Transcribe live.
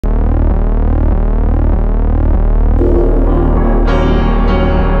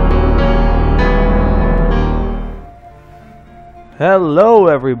Hello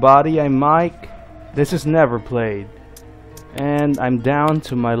everybody, I'm Mike. This is Never Played. And I'm down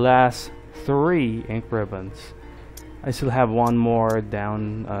to my last 3 ink ribbons. I still have one more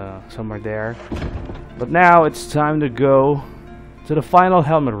down somewhere there. But now it's time to go to the final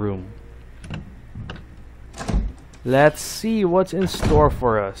helmet room. Let's see what's in store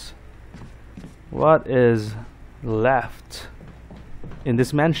for us. What is left in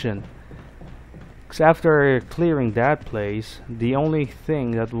this mansion? Because after clearing that place, the only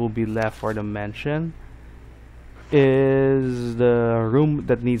thing that will be left for the mansion is the room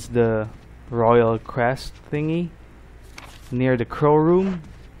that needs the royal crest thingy near the crow room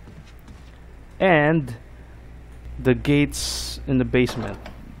and the gates in the basement,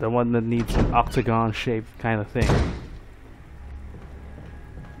 the one that needs an octagon shaped kind of thing.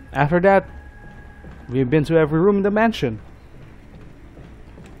 After that, we've been to every room in the mansion.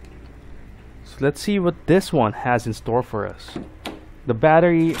 So let's see what this one has in store for us. The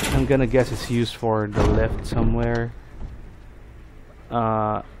battery, I'm gonna guess, is used for the lift somewhere.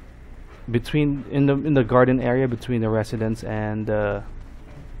 Between in the garden area between the residence and the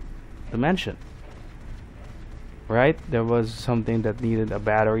mansion. Right? There was something that needed a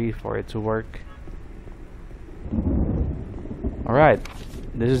battery for it to work. Alright,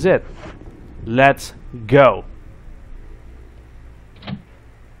 this is it. Let's go.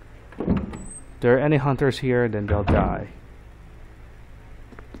 If there are any hunters here, then they'll die.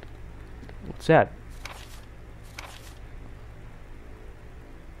 What's that?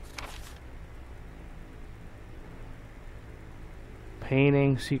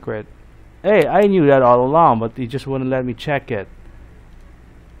 Painting secret. Hey, I knew that all along, but he just wouldn't let me check it.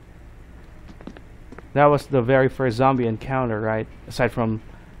 That was the very first zombie encounter, right? Aside from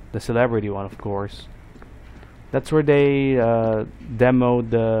the celebrity one, of course. That's where they demoed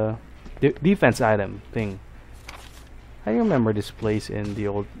the defense item thing. I remember this place in the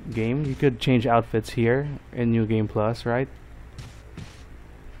old game. You could change outfits here in New Game Plus, right?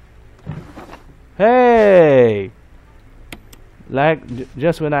 Hey! Like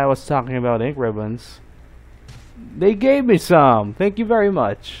just when I was talking about ink ribbons, they gave me some. Thank you very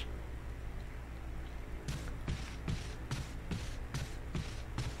much.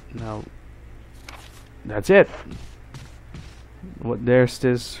 Now, that's it. There's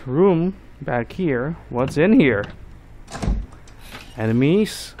this room back here. What's in here?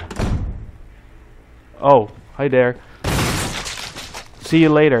 Enemies. Oh, hi there. See you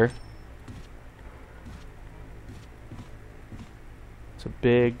later. It's a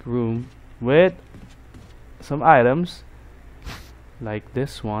big room with some items like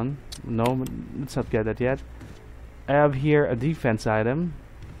this one. No, let's not get that yet. I have here a defense item.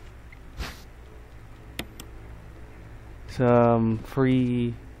 Some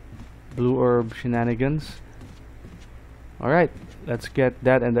free blue herb shenanigans. Alright, let's get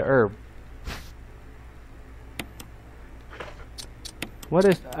that and the herb. What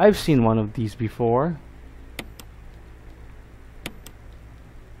is... I've seen one of these before.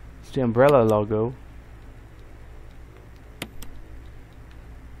 It's the umbrella logo.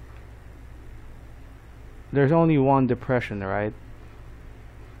 There's only one depression, right?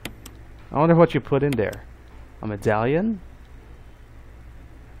 I wonder what you put in there. A medallion?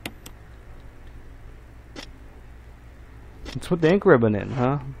 Let's put the ink ribbon in,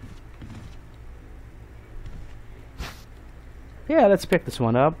 huh? Yeah, let's pick this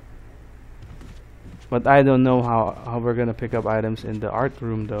one up. But I don't know how we're gonna pick up items in the art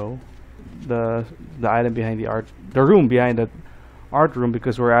room though. The item behind the room behind the art room,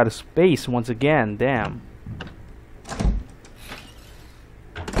 because we're out of space once again. Damn.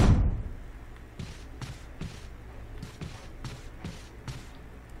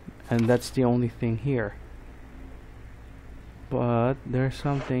 And that's the only thing here. But there's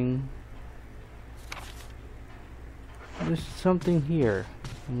something. There's something here,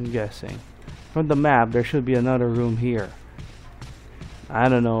 I'm guessing. From the map, there should be another room here. I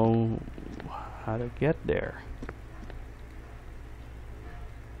don't know how to get there.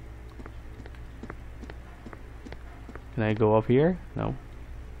 Can I go up here? No.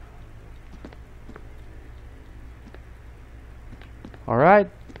 Alright.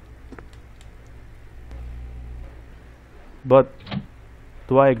 But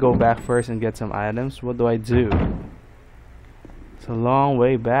do I go back first and get some items? What do I do? It's a long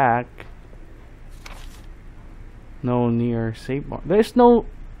way back. No near save point. There's no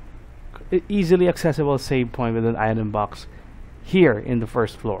easily accessible save point with an item box here in the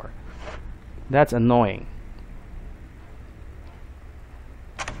first floor. That's annoying.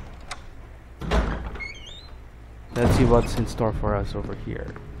 Let's see what's in store for us over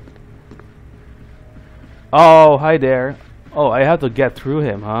here. Oh, hi there. Oh, I have to get through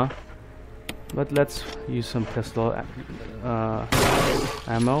him, huh? But let's use some pistol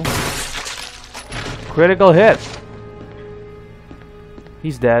ammo. Critical hit!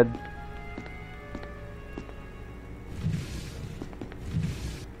 He's dead.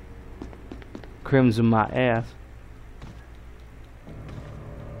 Crimson my ass.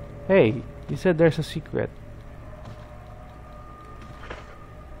 Hey, you said there's a secret.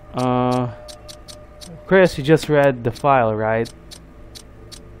 Chris, you just read the file, right?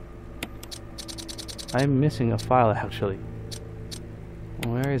 I'm missing a file actually.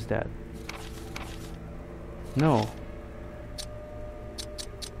 Where is that? No.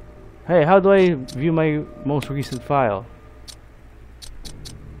 Hey, how do I view my most recent file?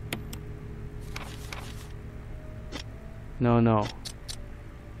 No.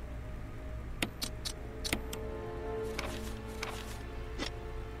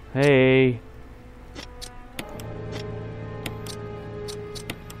 Hey.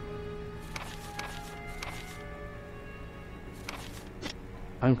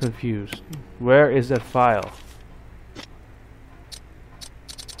 I'm confused. Where is that file?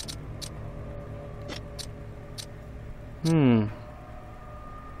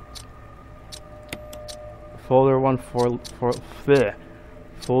 Folder 1,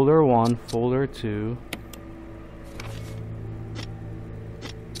 folder 1, folder 2.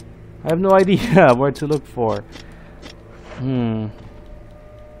 I have no idea where to look for.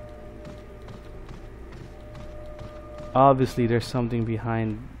 Obviously there's something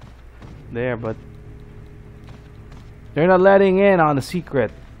behind there, but they're not letting in on the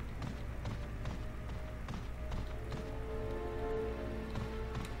secret.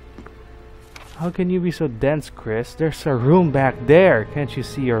 How can you be so dense, Chris? There's a room back there. Can't you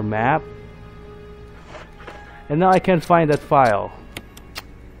see your map? And now I can't find that file.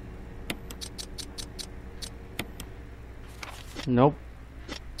 Nope.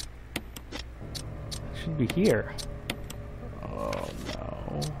 It should be here. Oh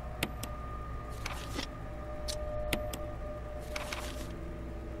no.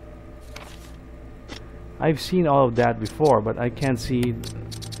 I've seen all of that before, but I can't see.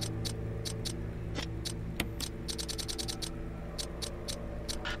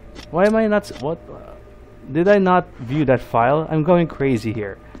 Why am I not? What? Did I not view that file? I'm going crazy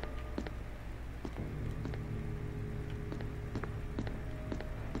here.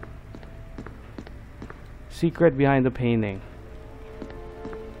 Secret behind the painting.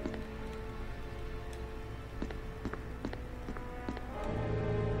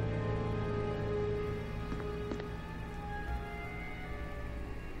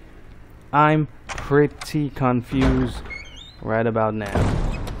 I'm pretty confused right about now.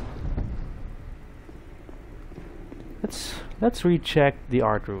 Let's recheck the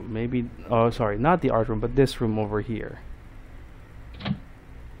art room. Maybe, oh sorry, not the art room, but this room over here.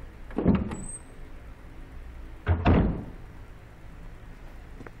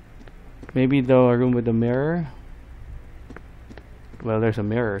 Maybe the room with the mirror. Well, there's a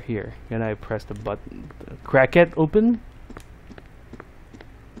mirror here. Can I press the button? Crack it open?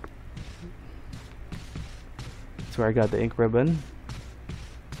 That's where I got the ink ribbon.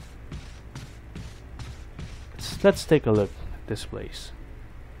 Let's take a look at this place.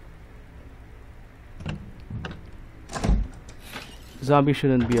 Zombie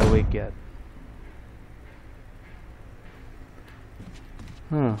shouldn't be awake yet.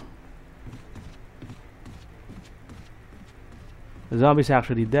 Huh. The zombie's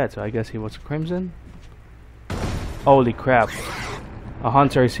actually dead, so I guess he was crimson. Holy crap. A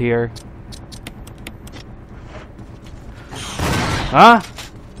hunter's here. Huh?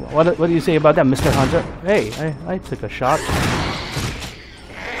 What do you say about that, Mr. Hunter? Hey, I took a shot.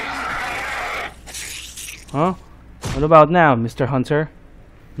 Huh? What about now, Mr. Hunter?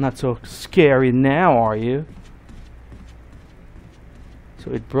 Not so scary now, are you?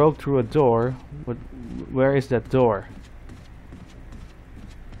 So it broke through a door. Where is that door?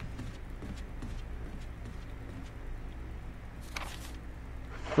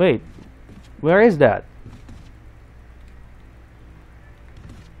 Wait, where is that?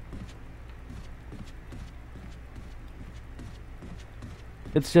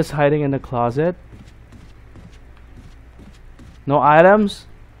 It's just hiding in the closet. No items?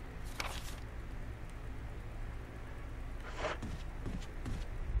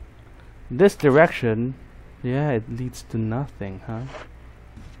 This direction, yeah, it leads to nothing, huh?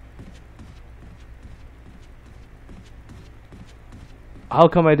 How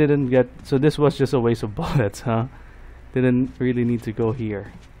come I didn't get... So this was just a waste of bullets, huh? Didn't really need to go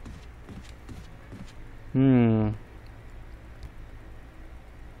here.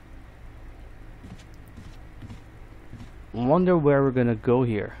 wonder where we're gonna go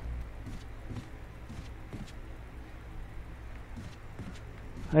here.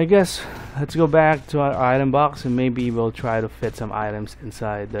 I guess let's go back to our item box and maybe we'll try to fit some items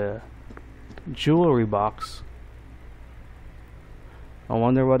inside the jewelry box. I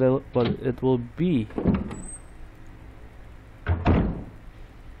wonder what it will be.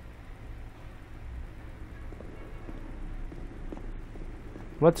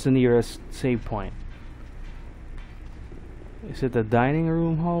 What's the nearest save point? Is it the dining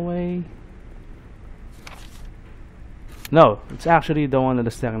room hallway? No, it's actually the one on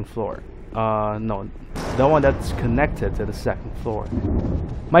the second floor. No, the one that's connected to the second floor.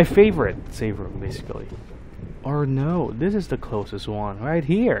 My favorite save room, basically. Or no, this is the closest one, right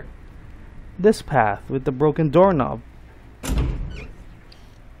here. This path with the broken doorknob.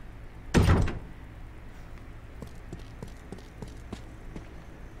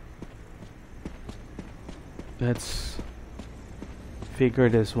 Let's figure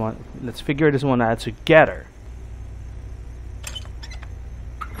this one. Let's figure this one out together.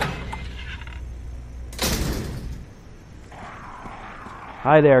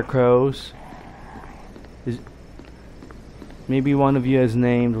 Hi there, crows. Maybe one of you is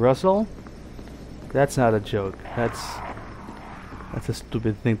named Russell? That's not a joke. That's a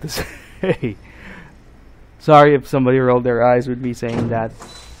stupid thing to say. Sorry if somebody rolled their eyes with me saying that.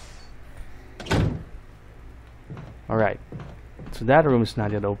 Alright. So that room is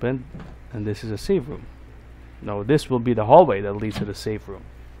not yet open. And this is a save room. No, this will be the hallway that leads to the save room.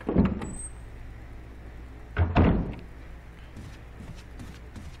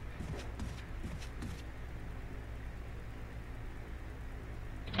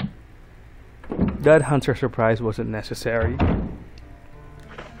 That hunter surprise wasn't necessary.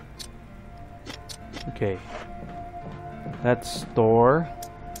 Okay. Let's store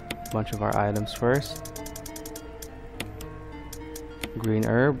a bunch of our items first. Green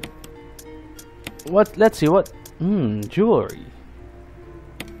herb. What? Let's see what. Jewelry.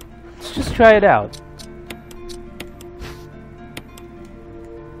 Let's just try it out.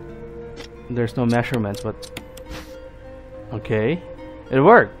 There's no measurements, but okay, it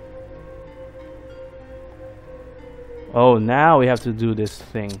worked. Oh, now we have to do this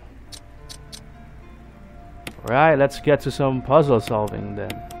thing. Right, let's get to some puzzle solving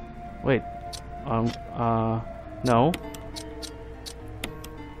then. Wait. No.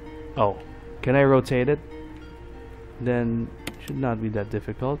 Oh, can I rotate it? Then it should not be that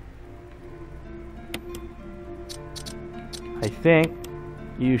difficult. I think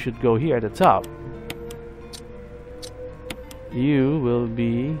you should go here at the top. You will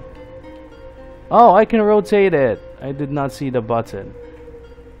be... Oh, I can rotate it. I did not see the button.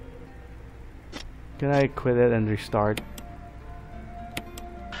 Can I quit it and restart?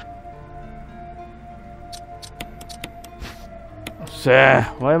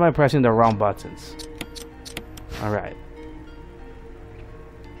 Why am I pressing the wrong buttons? Alright.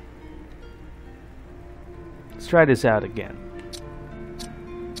 Let's try this out again.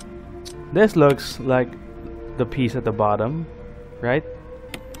 This looks like the piece at the bottom, right?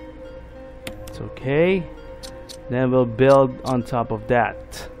 It's okay. Then we'll build on top of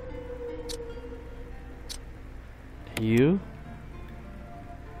that. You.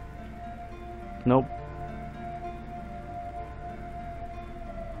 Nope.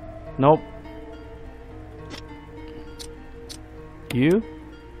 Nope. You.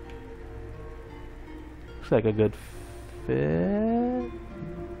 Looks like a good fit.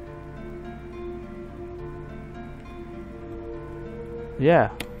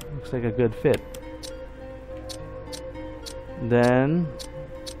 Yeah, looks like a good fit. Then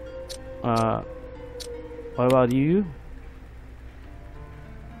what about you?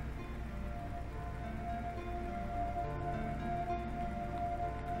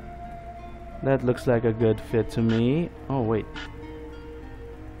 That looks like a good fit to me. Oh wait,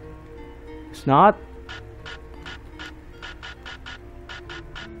 it's not.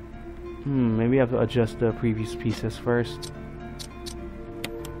 Maybe I have to adjust the previous pieces first.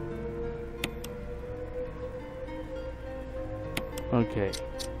 Okay.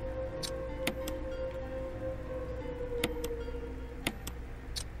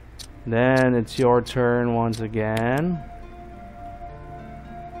 Then it's your turn once again.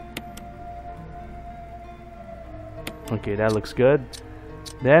 Okay, that looks good.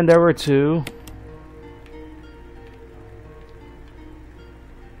 Then there were two.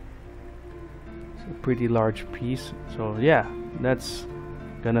 It's a pretty large piece. So yeah, that's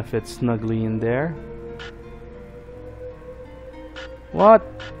gonna fit snugly in there. What?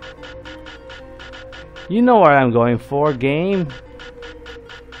 You know what I'm going for, game.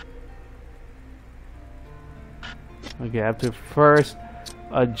 Okay, I have to first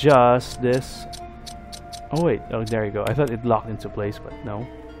adjust this. Oh wait, oh there you go. I thought it locked into place, but no.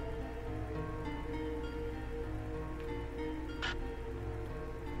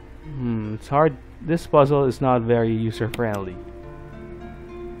 It's hard. This puzzle is not very user-friendly.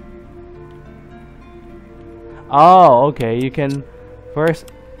 Oh, okay. You can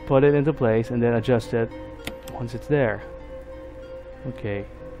first put it into place and then adjust it once it's there. Okay.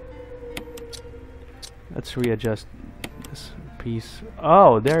 Let's readjust this piece.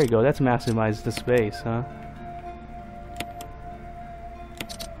 Oh, there you go. Let's maximize the space, huh?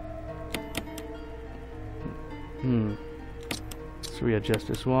 Let's readjust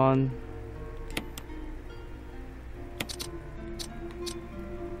this one.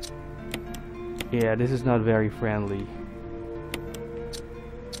 Yeah, this is not very friendly.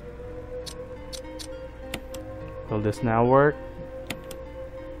 Will this now work?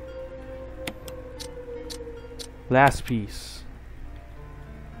 Last piece.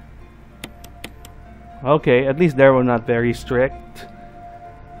 Okay, at least they were not very strict.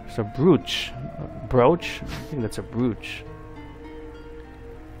 It's a brooch. Brooch? I think that's a brooch.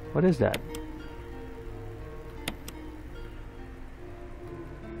 What is that?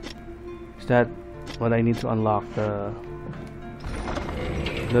 Is that what I need to unlock the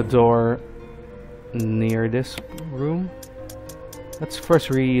door near this room? Let's first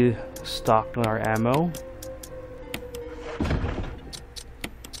restock our ammo.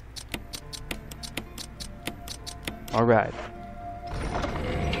 Alright.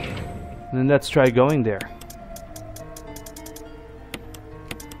 Then let's try going there.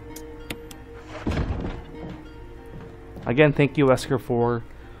 Again, thank you, Wesker, for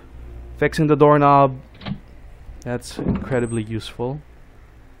fixing the doorknob. That's incredibly useful.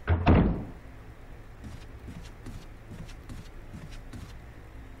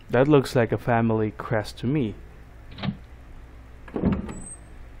 That looks like a family crest to me.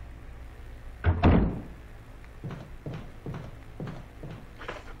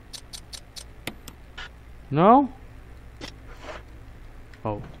 No?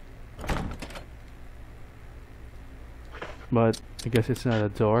 Oh. But I guess it's not a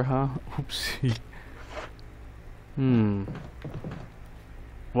door, huh? Oopsie.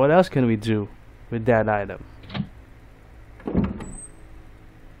 What else can we do with that item?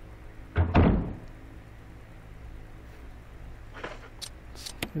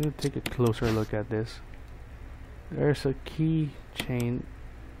 Let's take a closer look at this. There's a keychain.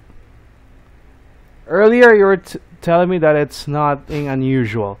 Earlier you were telling me that it's nothing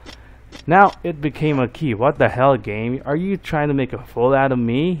unusual. Now it became a key. What the hell, game? Are you trying to make a fool out of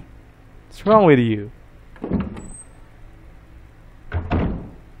me? What's wrong with you?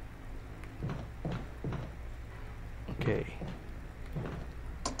 Okay.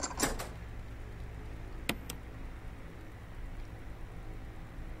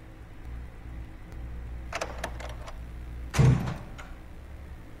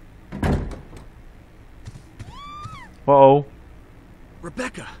 Uh-oh.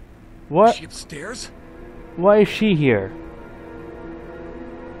 Rebecca! What? Is she upstairs? Why is she here?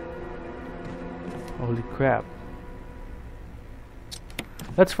 Holy crap.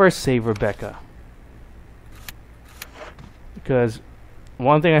 Let's first save Rebecca. Because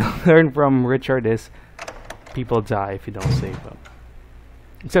one thing I learned from Richard is people die if you don't save them.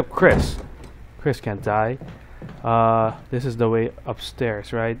 Except Chris. Chris can't die. This is the way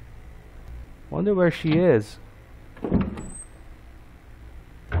upstairs, right? Wonder where she is.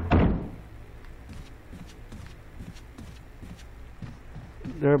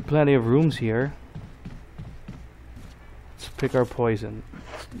 There are plenty of rooms here. Let's pick our poison.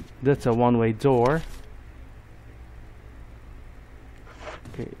 That's a one-way door.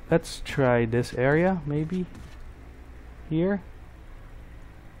 Okay, let's try this area, maybe. Here.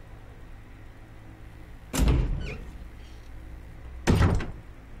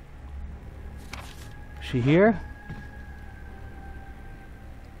 She here?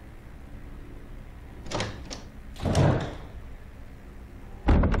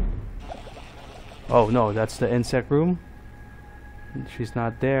 Oh no, that's the insect room. She's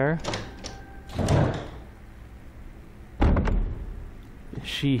not there. Is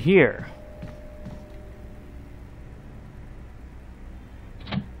she here?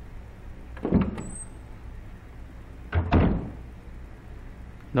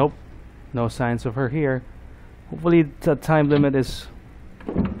 Nope. No signs of her here. Hopefully the time limit is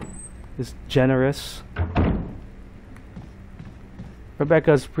generous.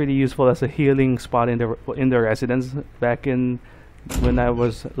 Rebecca's pretty useful as a healing spot in the residence back in when I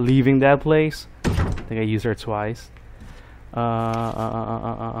was leaving that place. I think I used her twice.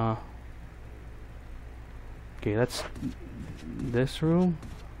 Okay, that's this room.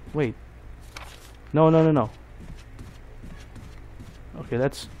 Wait. No, no, no, no. Okay,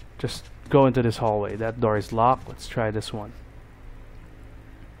 let's just go into this hallway. That door is locked. Let's try this one.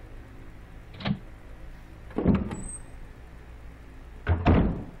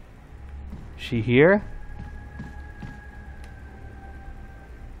 She here?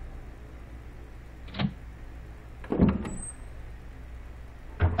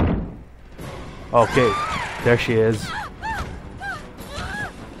 Okay, there she is.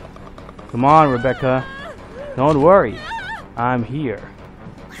 Come on, Rebecca. Don't worry. I'm here.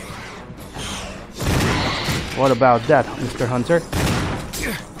 What about that, Mr. Hunter?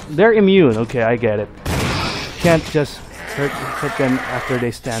 They're immune. Okay, I get it. Can't just hit them after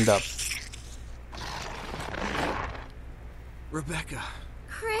they stand up. Rebecca,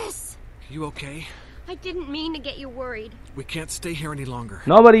 Chris! you okay? I didn't mean to get you worried. We can't stay here any longer.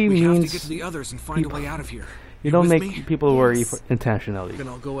 Nobody We have to means get to the others and find a way out of here. you don't with make me? people worry Yes. intentionally. Then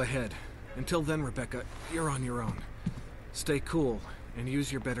I'll go ahead. Until then, Rebecca, you're on your own. Stay cool and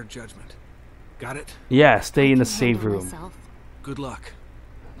use your better judgment. Got it? Yeah, stay in I the can safe handle room. myself. Good luck.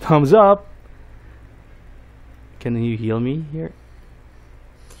 Thumbs up. Can you heal me here?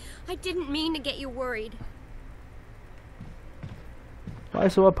 I didn't mean to get you worried. Why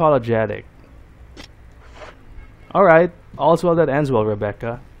so apologetic? Alright, all's well that ends well,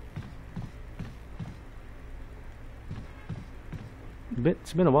 Rebecca.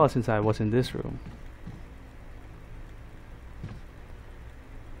 It's been a while since I was in this room.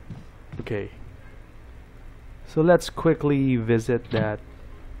 Okay. So let's quickly visit that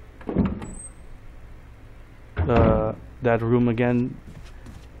that room again.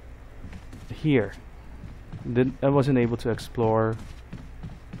 Here. I wasn't able to explore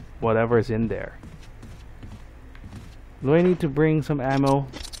whatever is in there. Do I need to bring some ammo?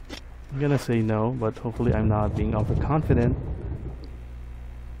 I'm gonna say no, but hopefully I'm not being overconfident.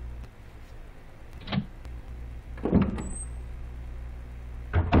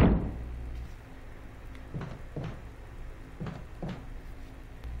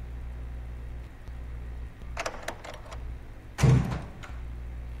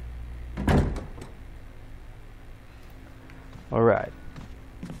 Alright.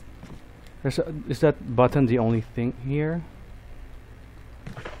 Is that button the only thing here?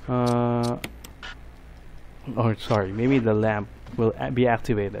 Oh, sorry. Maybe the lamp will be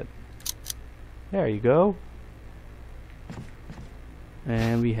activated. There you go.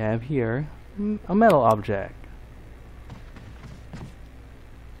 And we have here a metal object.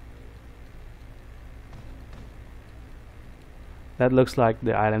 That looks like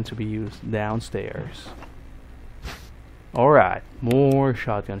the item to be used downstairs. Alright, more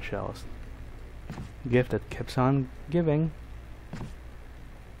shotgun shells. Gift that keeps on giving.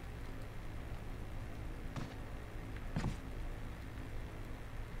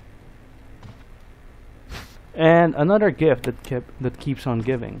 And another gift that keeps on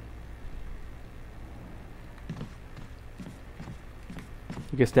giving.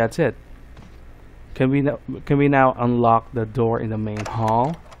 I guess that's it. Can we now unlock the door in the main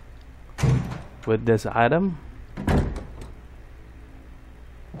hall with this item?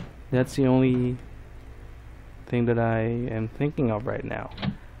 That's the only thing that I am thinking of right now.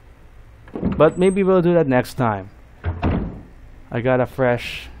 But maybe we'll do that next time. I got a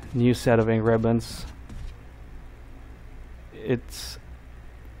fresh new set of ink ribbons. It's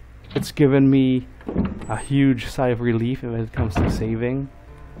given me a huge sigh of relief when it comes to saving.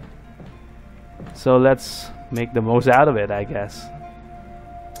 So let's make the most out of it, I guess.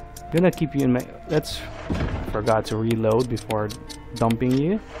 Gonna keep you in my... Forgot to reload before dumping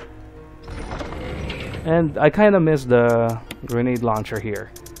you. And I kind of miss the grenade launcher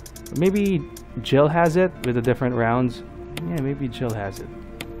here. Maybe Jill has it with the different rounds. Yeah, maybe Jill has it.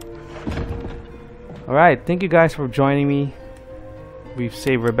 Alright, thank you guys for joining me. We've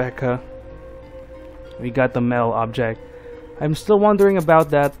saved Rebecca. We got the metal object. I'm still wondering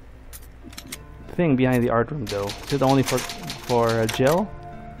about that thing behind the art room though. Is it only for Jill?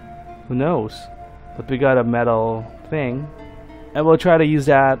 Who knows? But we got a metal thing. And we'll try to use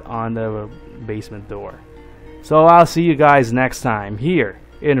that on the basement door. So I'll see you guys next time here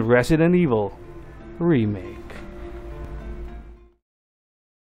in Resident Evil Remake.